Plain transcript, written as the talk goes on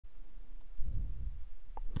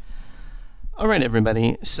All right,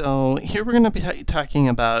 everybody. So here we're going to be talking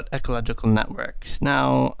about ecological networks.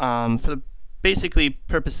 Now, for the basically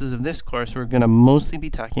purposes of this course, we're going to mostly be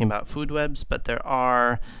talking about food webs, but there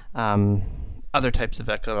are other types of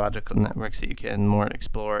ecological networks that you can more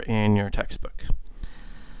explore in your textbook.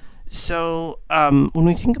 So when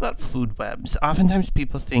we think about food webs, oftentimes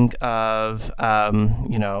people think of,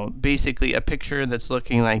 basically a picture that's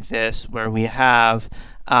looking like this, where we have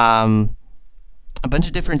a bunch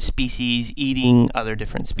of different species eating other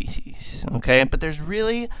different species, okay? But there's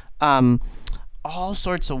really all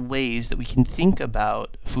sorts of ways that we can think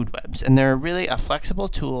about food webs, and they're really a flexible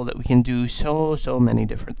tool that we can do so many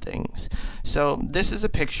different things. So this is a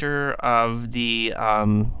picture of the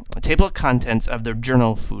table of contents of the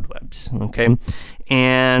journal Food Webs, okay?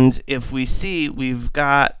 And if we see, we've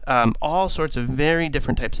got all sorts of very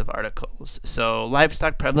different types of articles. So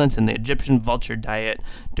livestock prevalence in the Egyptian vulture diet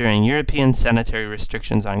during European sanitary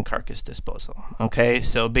restrictions on carcass disposal, okay?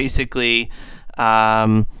 So basically,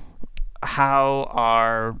 how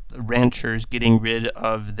are ranchers getting rid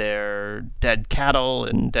of their dead cattle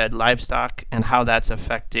and dead livestock, and how that's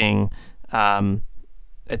affecting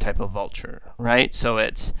a type of vulture, right? So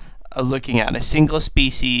it's looking at a single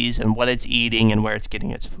species and what it's eating and where it's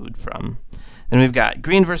getting its food from. Then we've got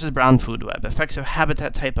green versus brown food web, effects of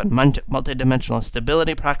habitat type on multidimensional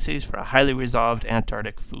stability proxies for a highly resolved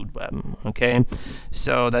Antarctic food web. Okay,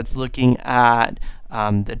 so that's looking at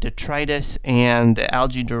the detritus and the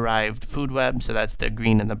algae-derived food web, so that's the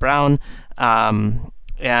green and the brown,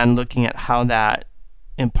 and looking at how that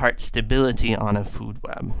imparts stability on a food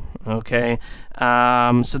web. Okay,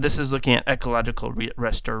 so this is looking at ecological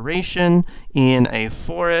restoration in a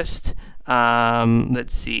forest.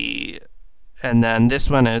 Let's see. And then this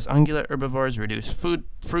one is ungulate herbivores reduce fruit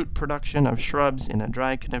production of shrubs in a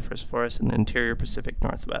dry coniferous forest in the interior Pacific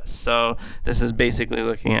Northwest. So this is basically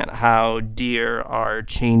looking at how deer are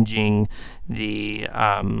changing the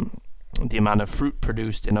amount of fruit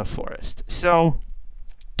produced in a forest. So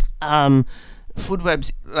food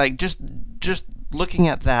webs, like just looking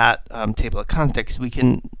at that table of context, we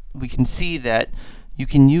can see that you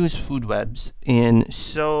can use food webs in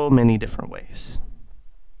so many different ways.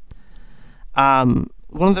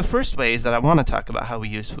 One of the first ways that I want to talk about how we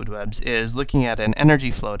use food webs is looking at an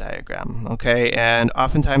energy flow diagram, okay? And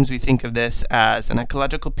oftentimes we think of this as an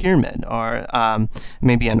ecological pyramid, or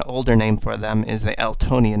maybe an older name for them is the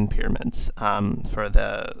Eltonian pyramids, for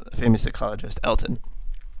the famous ecologist Elton.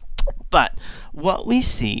 But what we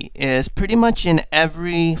see is pretty much in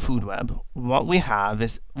every food web, what we have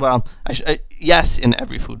is, well, yes, in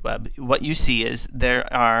every food web, what you see is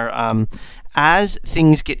there are, as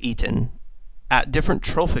things get eaten, at different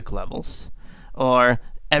trophic levels, or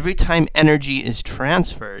every time energy is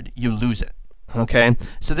transferred, you lose it. Okay,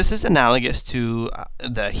 so this is analogous to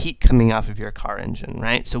the heat coming off of your car engine,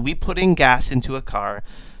 right? So we put in gas into a car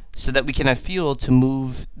so that we can have fuel to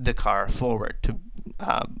move the car forward, to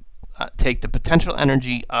take the potential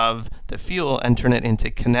energy of the fuel and turn it into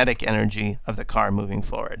kinetic energy of the car moving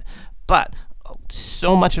forward. But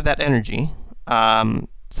so much of that energy,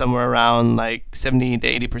 somewhere around like 70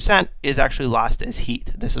 to 80%, is actually lost as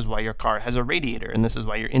heat. This is why your car has a radiator, and this is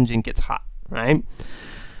why your engine gets hot, right?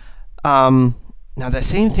 Now the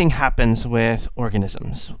same thing happens with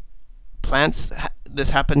organisms. Plants,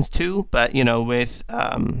 this happens too, but with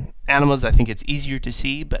animals, I think it's easier to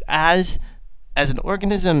see. But as an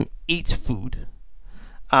organism eats food,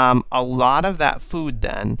 a lot of that food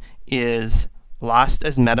then is lost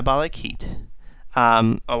as metabolic heat.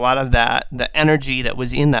 A lot of the energy that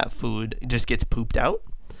was in that food just gets pooped out.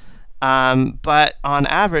 But on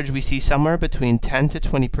average, we see somewhere between 10 to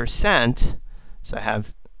 20%, so I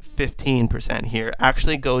have 15% here,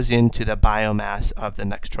 actually goes into the biomass of the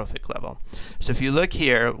next trophic level. So if you look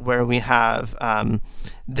here where we have,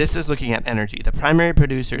 this is looking at energy. The primary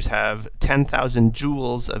producers have 10,000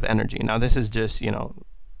 joules of energy. Now this is just,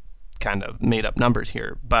 kind of made up numbers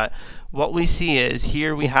here, but what we see is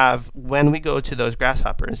here we have, when we go to those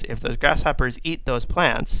grasshoppers, if those grasshoppers eat those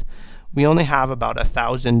plants, we only have about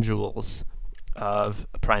 1,000 joules of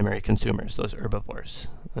primary consumers, those herbivores,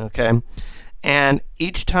 okay? And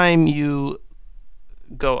each time you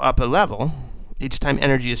go up a level, each time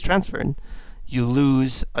energy is transferred, you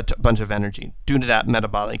lose a bunch of energy due to that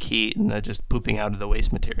metabolic heat and just pooping out of the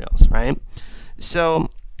waste materials, right? So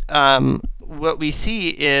what we see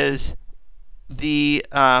is the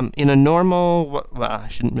in a normal, well, I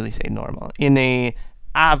shouldn't really say normal, in a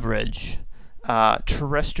average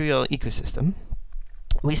terrestrial ecosystem,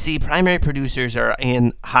 we see primary producers are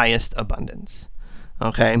in highest abundance,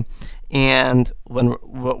 okay? And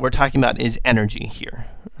what we're talking about is energy here,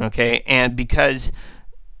 okay? And because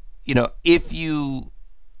if you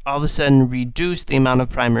all of a sudden reduce the amount of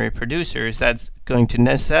primary producers, that's going to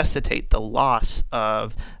necessitate the loss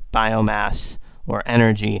of biomass or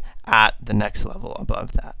energy at the next level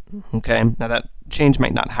above that. Okay, now that change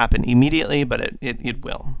might not happen immediately, but it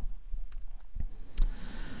will.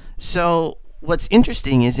 So what's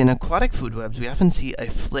interesting is in aquatic food webs, we often see a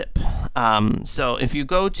flip. So if you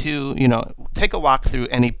go to, take a walk through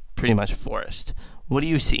any pretty much forest, what do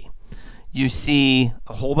you see? You see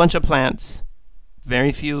a whole bunch of plants,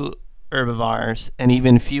 very few herbivores, and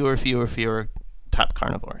even fewer top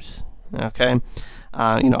carnivores. Okay,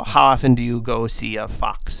 how often do you go see a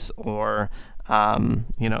fox, or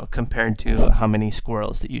compared to how many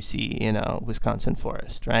squirrels that you see in a Wisconsin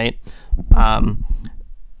forest, right?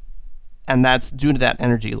 And that's due to that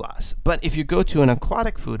energy loss. But if you go to an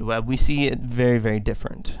aquatic food web, we see it very, very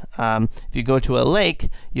different. If you go to a lake,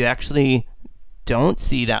 you actually don't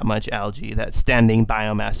see that much algae, that standing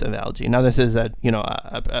biomass of algae. Now this is a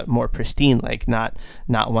more pristine lake, not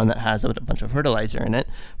one that has a bunch of fertilizer in it,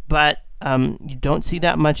 but you don't see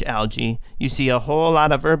that much algae. You see a whole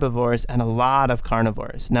lot of herbivores and a lot of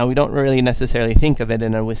carnivores. Now we don't really necessarily think of it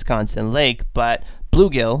in a Wisconsin lake, but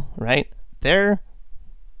bluegill, right? They're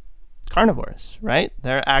carnivores, right?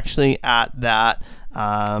 They're actually at that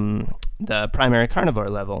the primary carnivore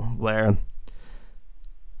level where.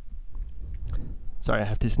 Sorry, I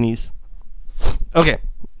have to sneeze. Okay,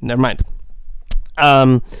 never mind.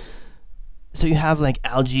 So you have like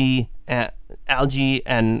algae and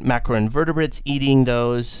macroinvertebrates eating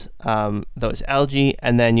those algae,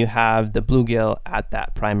 and then you have the bluegill at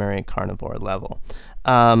that primary carnivore level.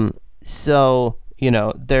 So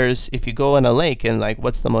there's, if you go in a lake and like,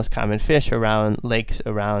 what's the most common fish around lakes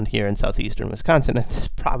around here in southeastern Wisconsin? It's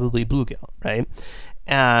probably bluegill, right?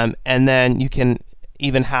 And then you can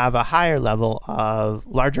even have a higher level of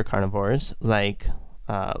larger carnivores like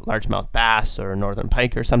largemouth bass or northern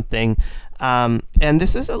pike or something. And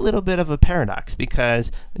this is a little bit of a paradox because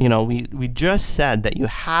we just said that you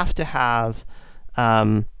have to have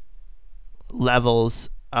levels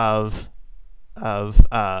of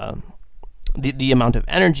the amount of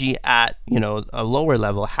energy at a lower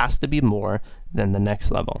level has to be more than the next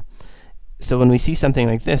level. So when we see something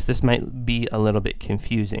like this might be a little bit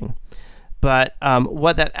confusing. But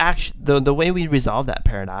what that the way we resolve that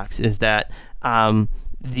paradox is that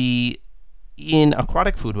in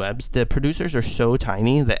aquatic food webs, the producers are so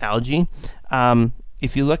tiny, the algae.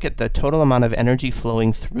 If you look at the total amount of energy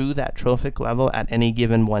flowing through that trophic level at any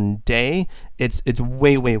given one day, it's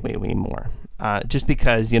way more. Just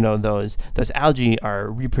because those algae are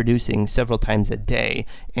reproducing several times a day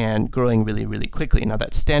and growing really quickly. Now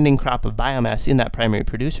that standing crop of biomass in that primary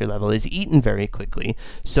producer level is eaten very quickly,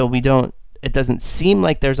 so it doesn't seem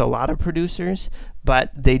like there's a lot of producers, but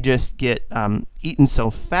they just get eaten so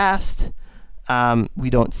fast we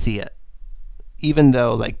don't see it, even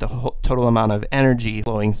though like the whole total amount of energy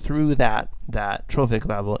flowing through that trophic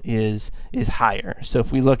level is higher. So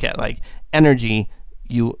if we look at like energy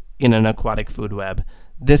in an aquatic food web,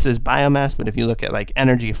 this is biomass, but if you look at like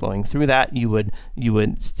energy flowing through that, you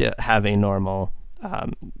would still have a normal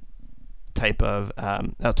type of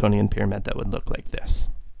Eltonian pyramid that would look like this.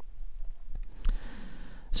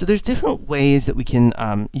 So there's different ways that we can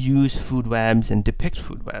use food webs and depict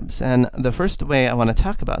food webs. And the first way I want to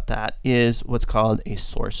talk about that is what's called a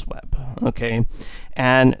source web. Okay,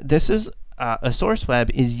 and this is a source web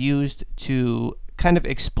is used to kind of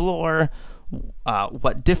explore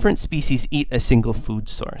what different species eat a single food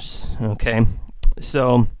source. Okay,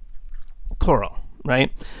 so coral, right?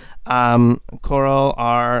 Coral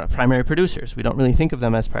are primary producers. We don't really think of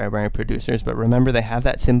them as primary producers, but remember they have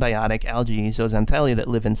that symbiotic algae, zooxanthellae, that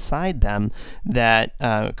live inside them that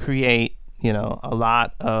create, a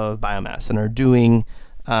lot of biomass and are doing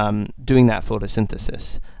that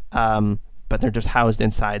photosynthesis. But they're just housed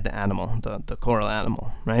inside the animal, the coral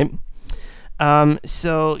animal, right?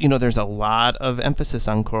 So, there's a lot of emphasis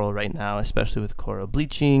on coral right now, especially with coral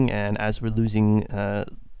bleaching, and as we're losing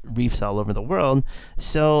reefs all over the world.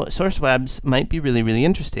 So source webs might be really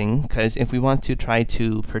interesting, because if we want to try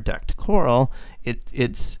to protect coral,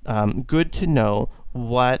 it's good to know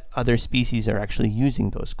what other species are actually using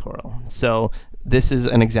those coral. So this is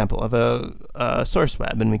an example of a source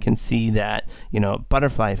web, and we can see that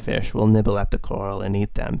butterfly fish will nibble at the coral and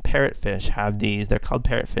eat them. Parrotfish have these. They're called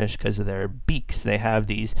parrotfish because of their beaks. They have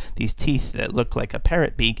these teeth that look like a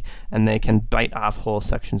parrot beak, and they can bite off whole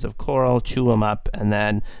sections of coral, chew them up, and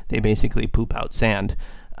then they basically poop out sand.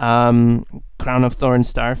 Crown of thorns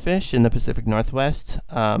starfish in the Pacific Northwest,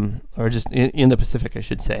 or just in the Pacific, I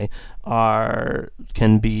should say,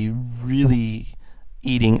 can be really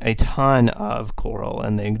eating a ton of coral,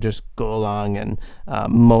 and they just go along and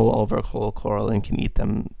mow over whole coral and can eat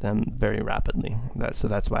them very rapidly. So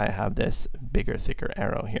that's why I have this bigger, thicker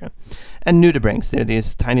arrow here. And nudibranchs, they're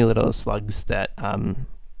these tiny little slugs that kind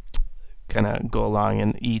of go along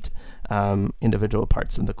and eat individual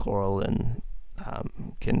parts of the coral, and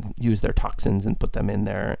can use their toxins and put them in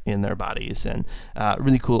their bodies, and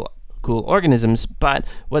really cool organisms. But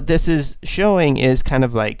what this is showing is kind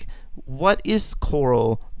of like, what is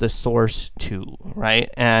coral the source to, right?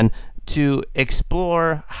 And to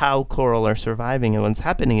explore how coral are surviving and what's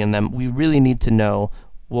happening in them, we really need to know,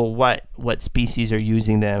 well, what species are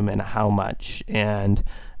using them and how much, and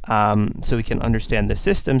so we can understand the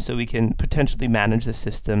system, so we can potentially manage the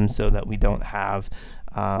system so that we don't have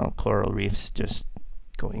coral reefs just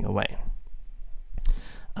going away.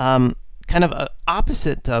 Kind of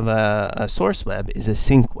opposite of a source web is a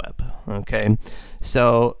sink web. Okay,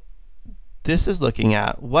 so this is looking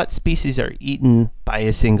at what species are eaten by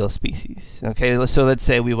a single species. Okay, so let's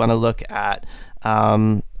say we want to look at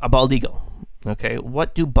a bald eagle. Okay,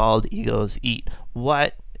 what do bald eagles eat?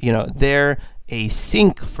 They're a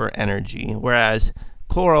sink for energy, whereas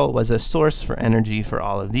coral was a source for energy for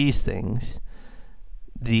all of these things.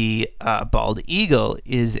 The bald eagle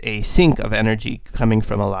is a sink of energy coming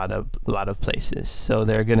from a lot of places. So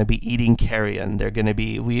they're going to be eating carrion. They're going to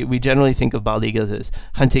be, we generally think of bald eagles as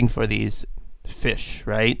hunting for these fish,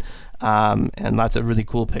 right? And lots of really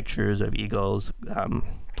cool pictures of eagles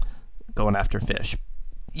going after fish.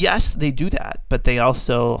 Yes, they do that, but they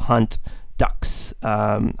also hunt ducks.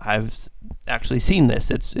 I've actually seen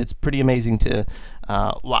this. It's pretty amazing to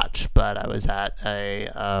watch. But I was at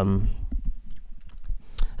a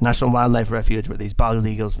National Wildlife Refuge where these bald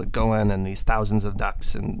eagles would go in, and these thousands of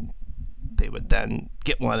ducks, and they would then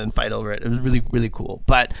get one and fight over it. It was really, really cool.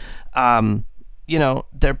 But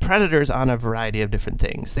they're predators on a variety of different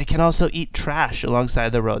things. They can also eat trash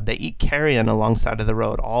alongside the road. They eat carrion alongside of the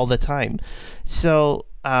road all the time. So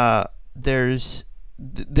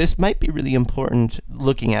this might be really important,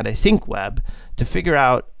 looking at a sink web, to figure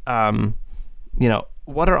out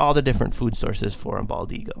what are all the different food sources for a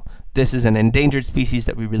bald eagle. This is an endangered species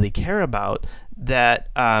that we really care about.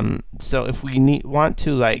 So if we want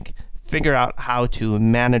to figure out how to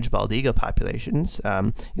manage bald eagle populations,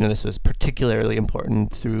 this was particularly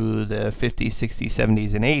important through the 50s, 60s,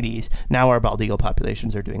 70s, and 80s. Now our bald eagle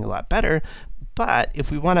populations are doing a lot better. But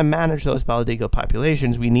if we want to manage those bald eagle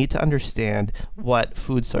populations, we need to understand what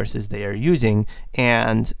food sources they are using.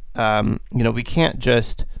 And we can't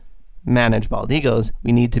just manage bald eagles.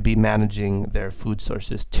 We need to be managing their food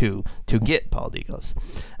sources too, to get bald eagles.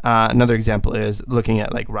 Another example is looking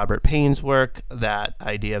at Robert Payne's work, that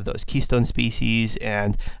idea of those keystone species,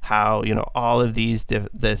 and how all of these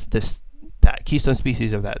that keystone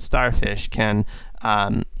species of that starfish can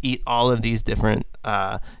eat all of these different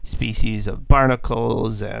species of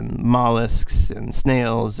barnacles and mollusks and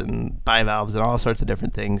snails and bivalves and all sorts of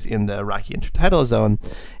different things in the rocky intertidal zone.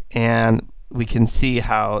 And we can see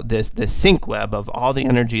how this sink web of all the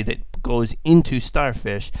energy that goes into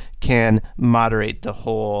starfish can moderate the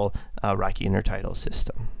whole rocky intertidal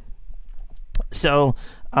system. So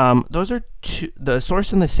those are the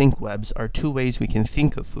source and the sink webs are two ways we can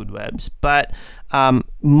think of food webs. But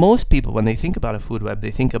most people, when they think about a food web,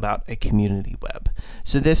 they think about a community web.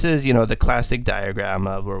 So this is, the classic diagram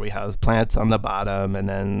of where we have plants on the bottom, and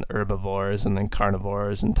then herbivores, and then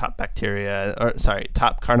carnivores, and top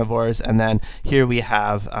carnivores, and then here we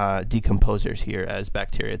have decomposers here as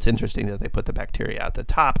bacteria. It's interesting that they put the bacteria at the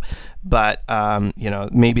top, but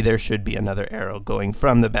maybe there should be another arrow going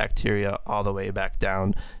from the bacteria all the way back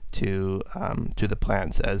down to the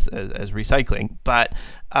plants as recycling. But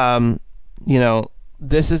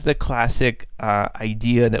this is the classic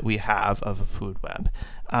idea that we have of a food web,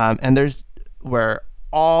 and there's where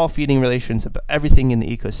all feeding relations of everything in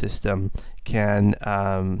the ecosystem can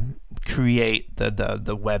create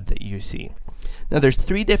the web that you see. Now, there's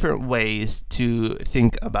three different ways to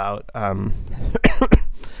think about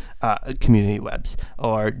community webs,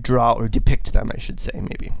 or draw or depict them, I should say,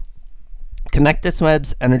 maybe. Connectance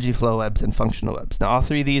webs, energy flow webs, and functional webs. Now, all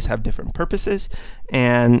three of these have different purposes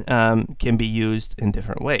and can be used in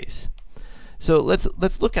different ways. So let's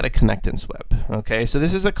look at a connectance web. Okay, so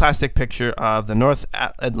this is a classic picture of the North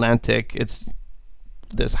Atlantic. It's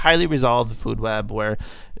this highly resolved food web where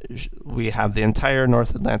we have the entire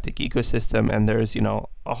North Atlantic ecosystem, and there's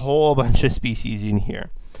a whole bunch of species in here.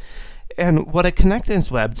 And what a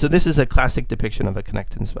connectance web, so this is a classic depiction of a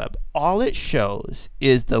connectance web. All it shows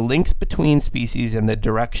is the links between species and the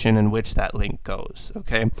direction in which that link goes,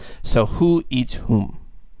 okay? So who eats whom?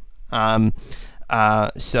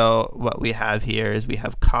 So what we have here is we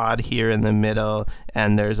have cod here in the middle,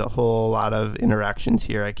 and there's a whole lot of interactions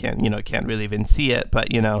here. I can't really even see it, but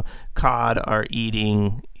cod are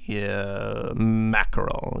eating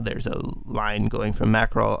mackerel. There's a line going from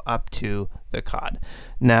mackerel up to the cod.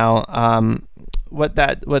 Now, what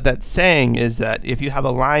that's saying is that if you have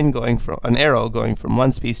a line going from an arrow going from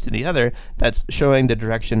one species to the other, that's showing the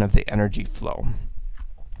direction of the energy flow.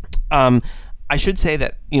 I should say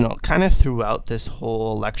that, kind of throughout this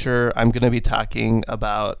whole lecture, I'm going to be talking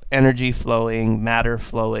about energy flowing, matter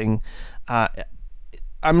flowing. I'm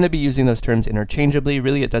going to be using those terms interchangeably.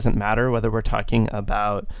 Really, it doesn't matter whether we're talking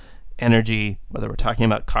about energy, whether we're talking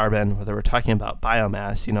about carbon, whether we're talking about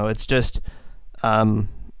biomass. It's just when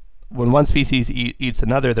one species eats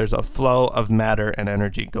another, there's a flow of matter and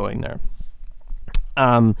energy going there.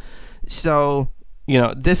 So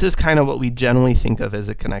this is kind of what we generally think of as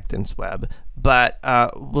a connectance web, but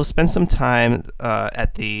we'll spend some time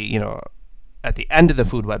at the end of the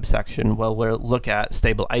food web section where we'll look at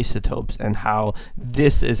stable isotopes and how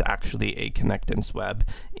this is actually a connectance web.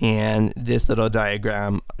 And this little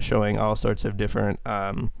diagram showing all sorts of different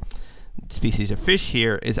species of fish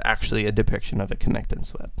here is actually a depiction of a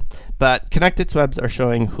connectance web. But connectance webs are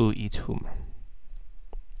showing who eats whom.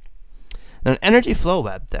 Now, an energy flow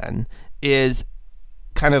web then is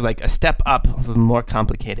kind of like a step up, more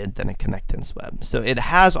complicated than a connectance web. So it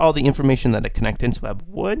has all the information that a connectance web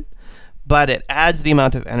would, but it adds the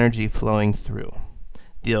amount of energy flowing through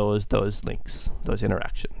those links, those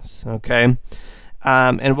interactions, okay?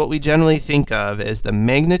 And what we generally think of is the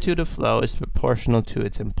magnitude of flow is proportional to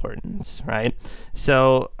its importance, right?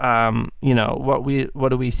 So, what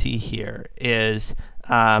do we see here is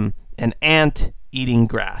an ant eating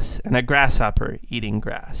grass and a grasshopper eating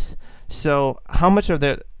grass. So how much of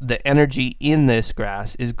the energy in this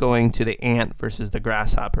grass is going to the ant versus the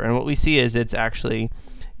grasshopper? And what we see is it's actually,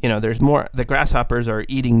 there's more, the grasshoppers are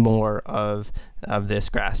eating more of this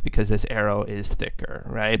grass because this arrow is thicker,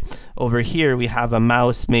 right? Over here we have a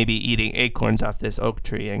mouse maybe eating acorns off this oak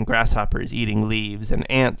tree, and grasshoppers eating leaves, and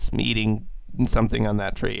ants eating something on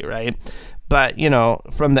that tree, right? But,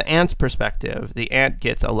 from the ant's perspective, the ant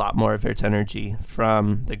gets a lot more of its energy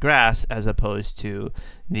from the grass as opposed to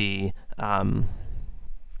the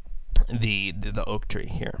oak tree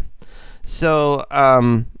here. So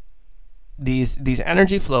these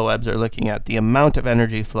energy flow webs are looking at the amount of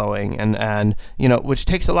energy flowing, and which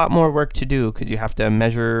takes a lot more work to do because you have to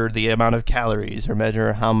measure the amount of calories or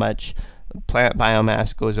measure how much plant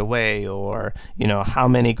biomass goes away, or how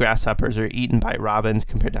many grasshoppers are eaten by robins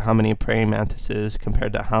compared to how many praying mantises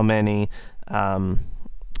compared to how many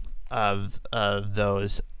of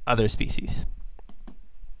those other species.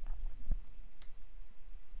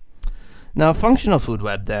 Now, a functional food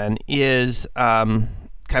web then is kind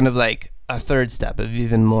of like a third step of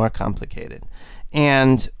even more complicated.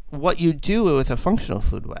 And what you do with a functional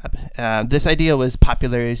food web, this idea was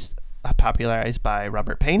popularized by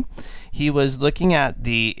Robert Payne. He was looking at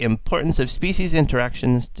the importance of species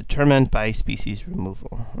interactions determined by species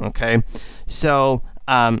removal. Okay, so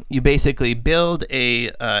you basically build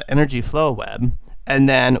a energy flow web, and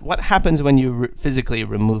then what happens when you physically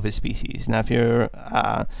remove a species? Now, if you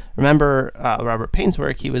remember Robert Payne's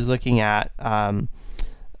work, he was looking at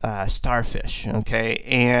starfish, okay?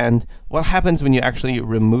 And what happens when you actually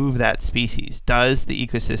remove that species? Does the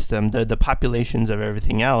ecosystem, the populations of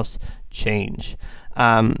everything else change?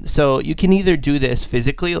 So you can either do this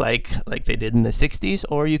physically like they did in the 60s,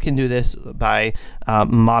 or you can do this by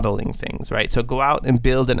modeling things, right? So go out and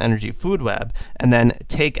build an energy food web and then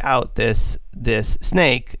take out this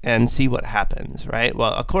snake and see what happens, right?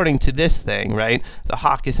 Well, according to this thing, right, the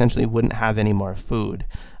hawk essentially wouldn't have any more food.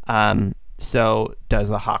 So does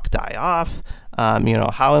the hawk die off?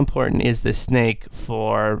 How important is the snake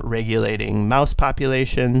for regulating mouse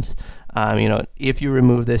populations? If you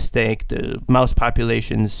remove this snake, the mouse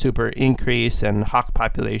populations super increase and hawk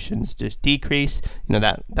populations just decrease.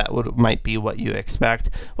 That might be what you expect.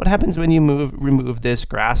 What happens when you remove this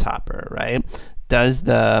grasshopper, right? Does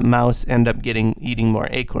the mouse end up eating more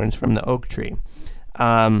acorns from the oak tree?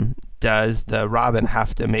 Does the robin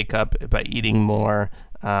have to make up by eating more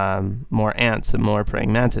ants and more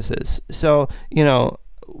praying mantises? So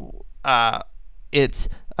it's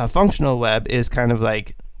a functional web is kind of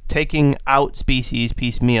like taking out species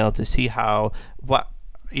piecemeal to see how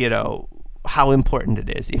important it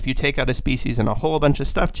is. If you take out a species and a whole bunch of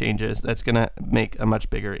stuff changes, that's going to make a much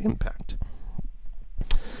bigger impact.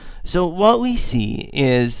 So what we see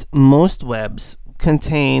is most webs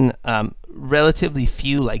contain relatively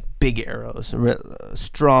few big arrows,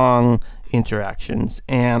 strong interactions,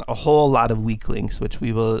 and a whole lot of weak links, which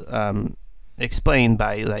we will explained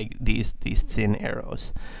by like these thin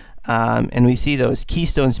arrows. And we see those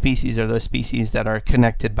keystone species are those species that are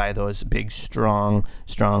connected by those big, strong,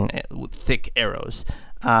 thick arrows.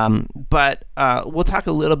 But we'll talk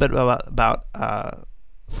a little bit about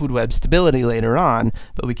food web stability later on,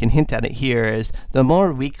 but we can hint at it here is the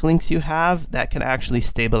more weak links you have, that can actually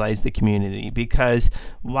stabilize the community, because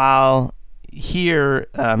while here,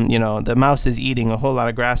 the mouse is eating a whole lot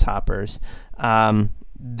of grasshoppers,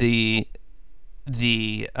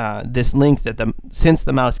 this link that since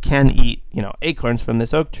the mouse can eat acorns from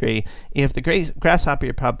this oak tree, if the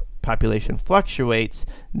grasshopper population fluctuates,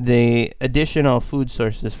 the additional food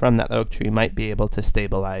sources from that oak tree might be able to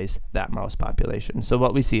stabilize that mouse population. So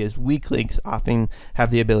what we see is weak links often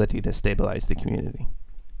have the ability to stabilize the community.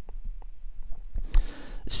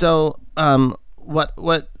 So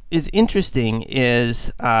what is interesting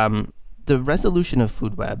is the resolution of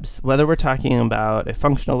food webs, whether we're talking about a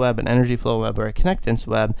functional web, an energy flow web, or a connectance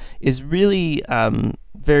web, is really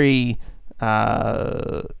very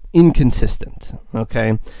inconsistent,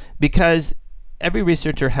 okay? Because every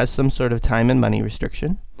researcher has some sort of time and money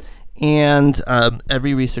restriction, and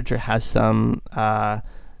every researcher has some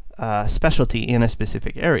specialty in a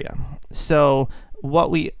specific area. So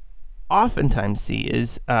what we oftentimes see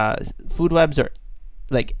is food webs are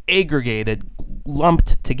like aggregated,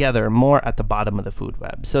 lumped together more at the bottom of the food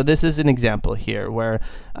web. So this is an example here where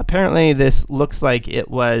apparently this looks like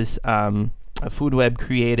it was a food web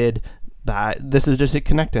created by, this is just a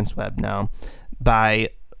connectance web now, by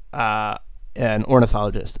an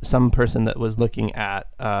ornithologist, some person that was looking at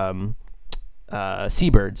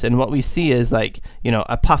seabirds. And what we see is like,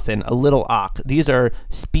 a puffin, a little auk. These are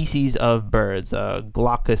species of birds, a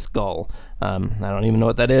glaucous gull. I don't even know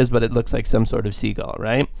what that is, but it looks like some sort of seagull,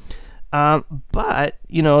 right? But,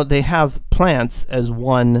 they have plants as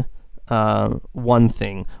one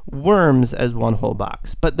thing, worms as one whole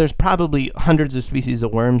box. But there's probably hundreds of species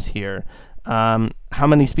of worms here. How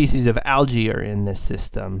many species of algae are in this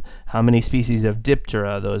system? How many species of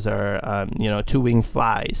Diptera? Those are, two-winged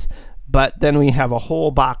flies. But then we have a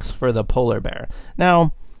whole box for the polar bear.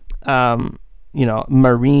 Now,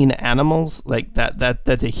 marine animals, like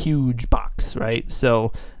that's a huge box, right?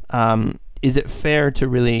 So is it fair to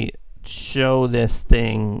really show this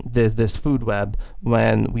food web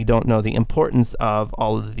when we don't know the importance of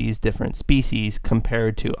all of these different species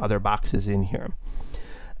compared to other boxes in here?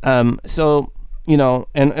 So,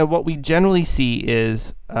 and what we generally see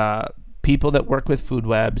is people that work with food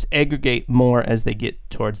webs aggregate more as they get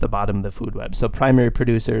towards the bottom of the food web. So primary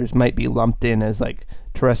producers might be lumped in as like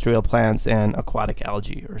terrestrial plants and aquatic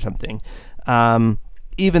algae or something,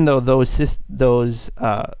 even though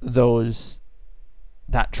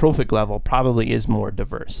that trophic level probably is more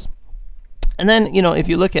diverse. And then, if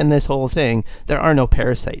you look in this whole thing, there are no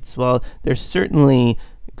parasites. Well, there's certainly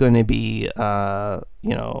going to be,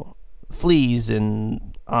 fleas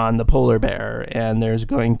on the polar bear, and there's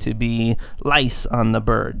going to be lice on the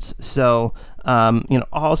birds. So,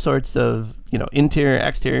 all sorts of, interior,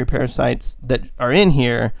 exterior parasites that are in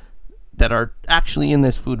here that are actually in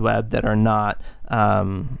this food web that are not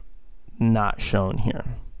shown here.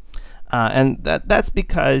 And that's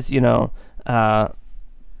because, the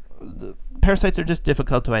parasites are just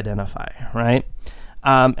difficult to identify, right?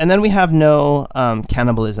 And then we have no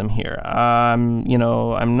cannibalism here.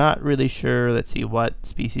 I'm not really sure. Let's see what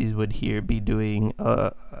species would here be doing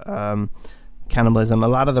cannibalism. A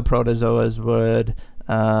lot of the protozoas would.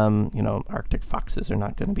 Arctic foxes are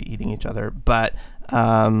not going to be eating each other, but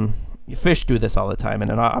fish do this all the time.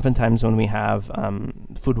 And oftentimes when we have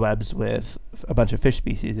food webs with a bunch of fish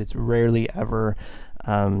species, it's rarely ever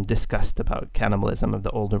discussed about cannibalism of the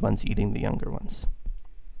older ones eating the younger ones.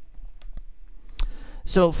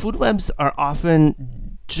 So food webs are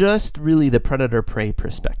often just really the predator-prey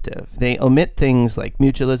perspective. They omit things like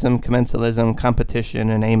mutualism, commensalism, competition,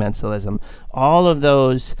 and amensalism. All of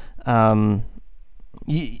those things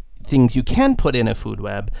you can put in a food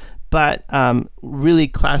web, but really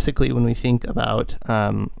classically when we think about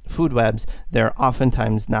food webs, they're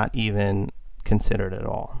oftentimes not even considered at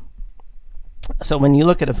all. So when you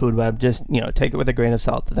look at a food web, just take it with a grain of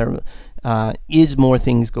salt. There is more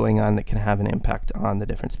things going on that can have an impact on the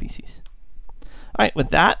different species. All right,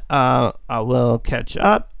 with that, I will catch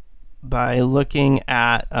up by looking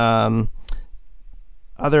at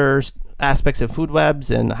other aspects of food webs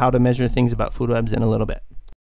and how to measure things about food webs in a little bit.